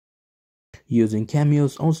Using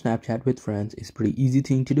cameos on Snapchat with friends is pretty easy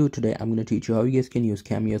thing to do. Today I'm going to teach you how you guys can use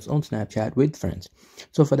cameos on Snapchat with friends.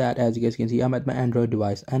 So for that, as you guys can see, I'm at my Android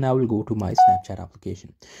device and I will go to my Snapchat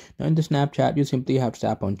application. Now in the Snapchat, you simply have to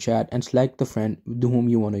tap on chat and select the friend to whom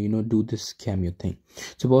you want to do this cameo thing.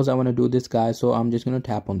 Suppose I want to do this guy, so I'm just going to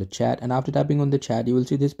tap on the chat, and after tapping on the chat you will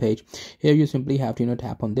see this page. Here you simply have to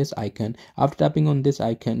tap on this icon. After tapping on this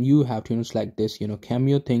icon, you have to select this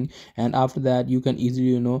cameo thing, and after that you can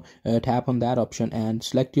easily tap on that option and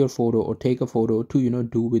select your photo or take a photo to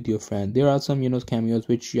do with your friend. There are some cameos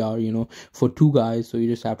which are for two guys, so you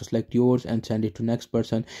just have to select yours and send it to next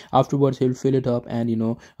person. Afterwards he'll fill it up, and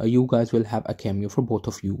you guys will have a cameo for both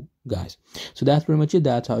of you guys. So that's pretty much it.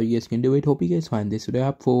 That's how you guys can do it. Hope you guys find this video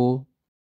helpful.